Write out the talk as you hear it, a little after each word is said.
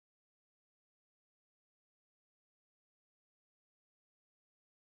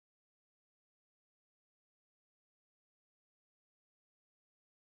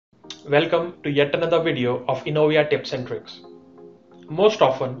Welcome to yet another video of Innovia tips and tricks. Most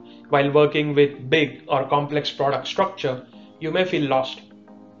often, while working with big or complex product structure, you may feel lost.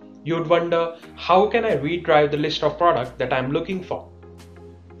 You'd wonder, how can I redrive the list of products that I'm looking for?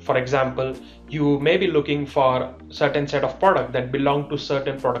 For example, you may be looking for a certain set of products that belong to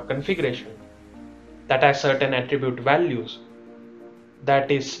certain product configuration, that has certain attribute values,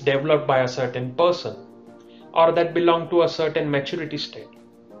 that is developed by a certain person, or that belong to a certain maturity state.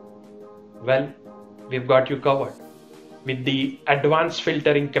 Well, we've got you covered. With the advanced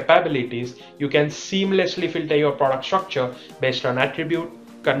filtering capabilities, you can seamlessly filter your product structure based on attribute,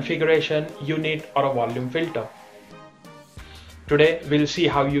 configuration, unit, or a volume filter. Today, we'll see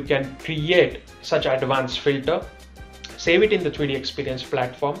how you can create such advanced filter, save it in the 3DEXPERIENCE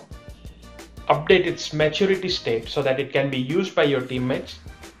platform, update its maturity state so that it can be used by your teammates,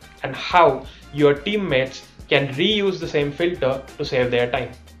 and how your teammates can reuse the same filter to save their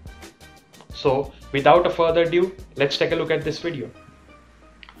time. So without a further ado, let's take a look at this video.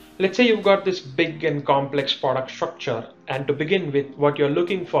 Let's say you've got this big and complex product structure, and to begin with, what you're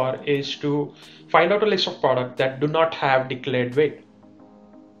looking for is to find out a list of products that do not have declared weight.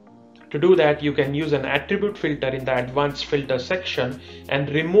 To do that, you can use an attribute filter in the advanced filter section and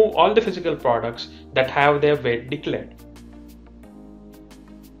remove all the physical products that have their weight declared.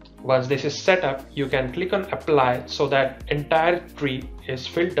 Once this is set up, you can click on apply so that entire tree is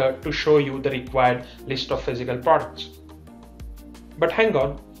filtered to show you the required list of physical products. But hang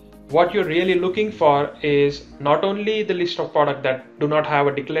on, what you're really looking for is not only the list of products that do not have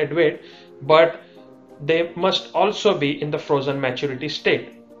a declared weight, but they must also be in the frozen maturity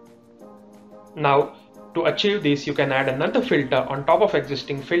state. Now, to achieve this, you can add another filter on top of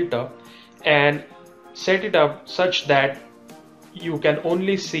existing filter and set it up such that you can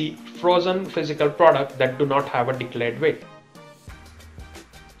only see frozen physical products that do not have a declared weight.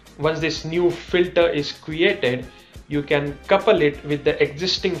 Once this new filter is created, you can couple it with the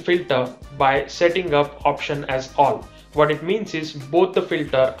existing filter by setting up option as all. What it means is both the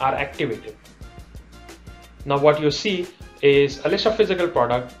filter are activated. Now what you see is a list of physical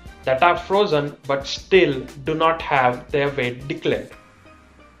products that are frozen but still do not have their weight declared.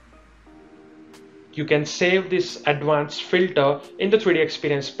 You can save this advanced filter in the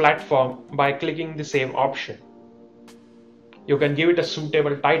 3DEXPERIENCE platform by clicking the save option. You can give it a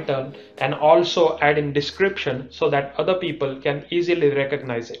suitable title and also add in description so that other people can easily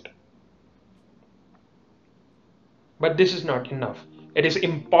recognize it. But this is not enough. It is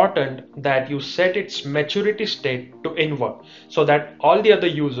important that you set its maturity state to invert so that all the other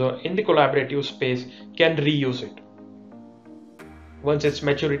users in the collaborative space can reuse it. Once its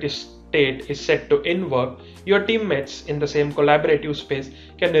maturity state is set to invert, your teammates in the same collaborative space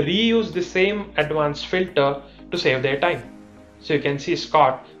can reuse the same advanced filter to save their time. So you can see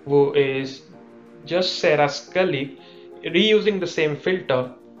Scott, who is just Sarah's colleague, reusing the same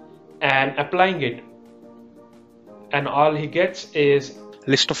filter and applying it, and all he gets is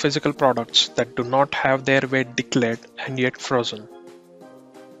list of physical products that do not have their weight declared and yet frozen.